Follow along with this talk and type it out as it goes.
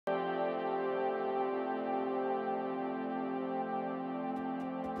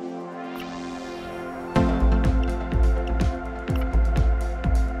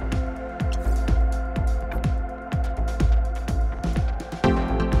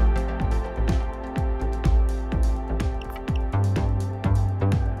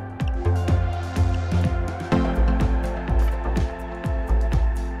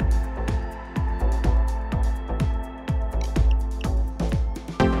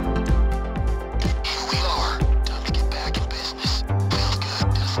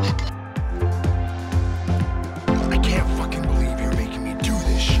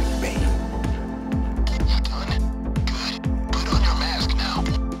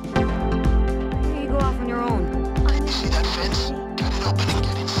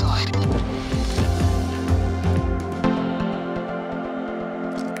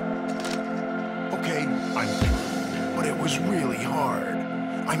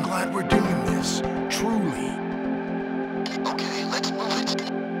I'm glad we're doing this. Truly. Okay, let's move it.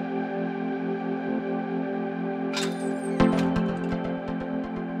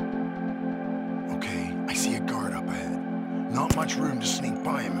 Okay, I see a guard up ahead. Not much room to sneak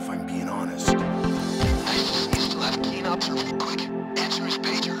by him if I'm being honest. Nice to see you still have keen observation. Quick, answer his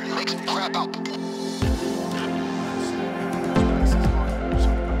pager and make some crap up.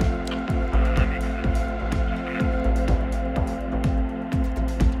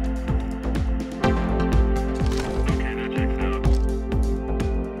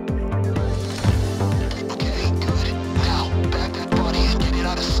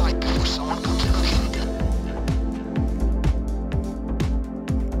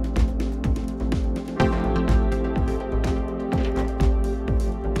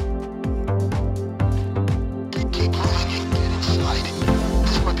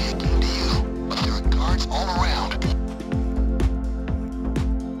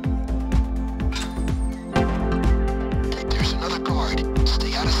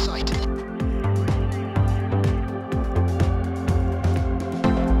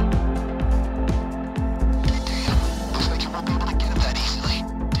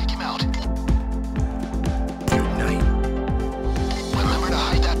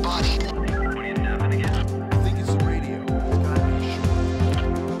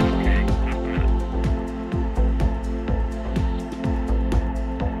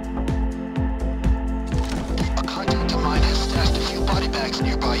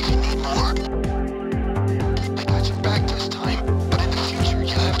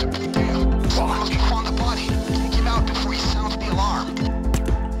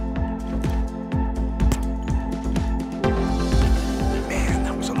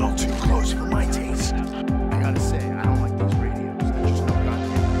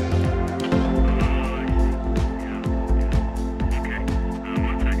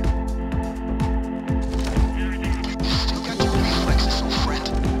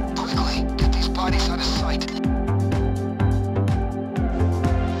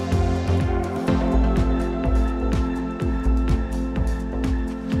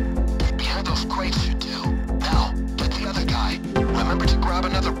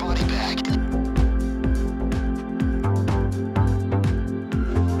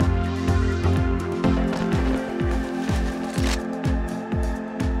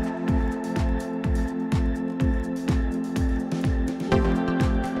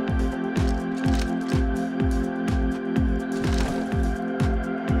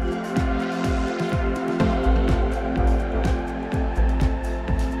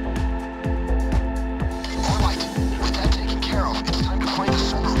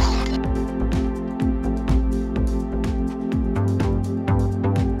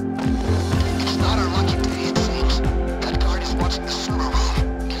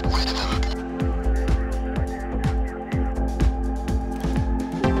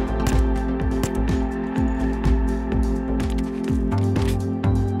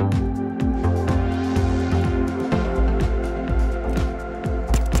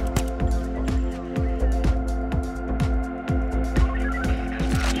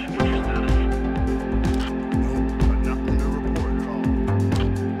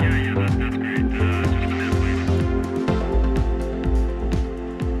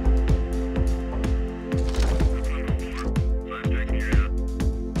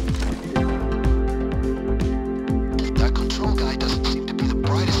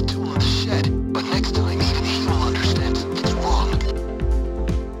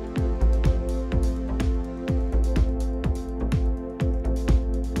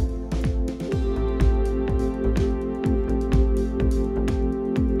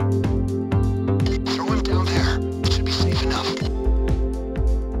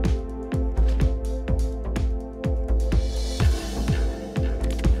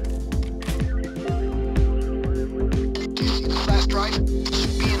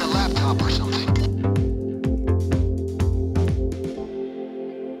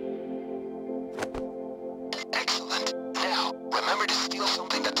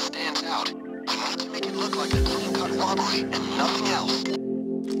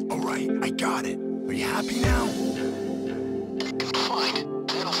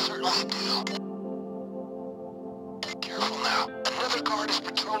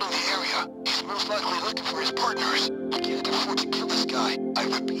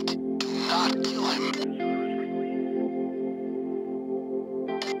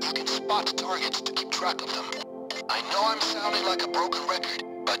 Targets to keep track of them. I know I'm sounding like a broken record,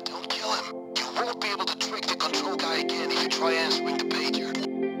 but don't kill him. You won't be able to trick the control guy again if you try answering the pager.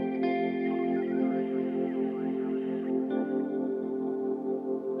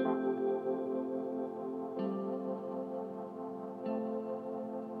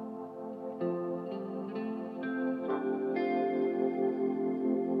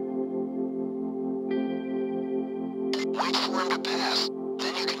 for him to pass.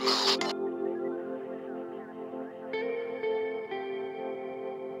 Then you can move.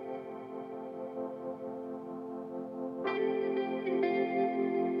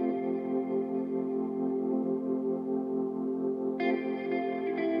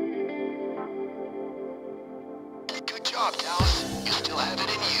 Good job, Dallas. You still have it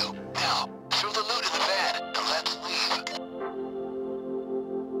in you. Now, throw the loot in the van, and let's leave.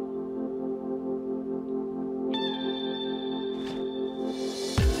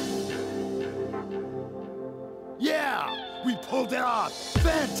 Yeah! We pulled it off!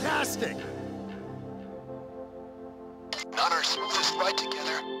 Fantastic! Not our smoothest ride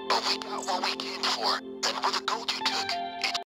together, but we got what we came for. And with the gold you took,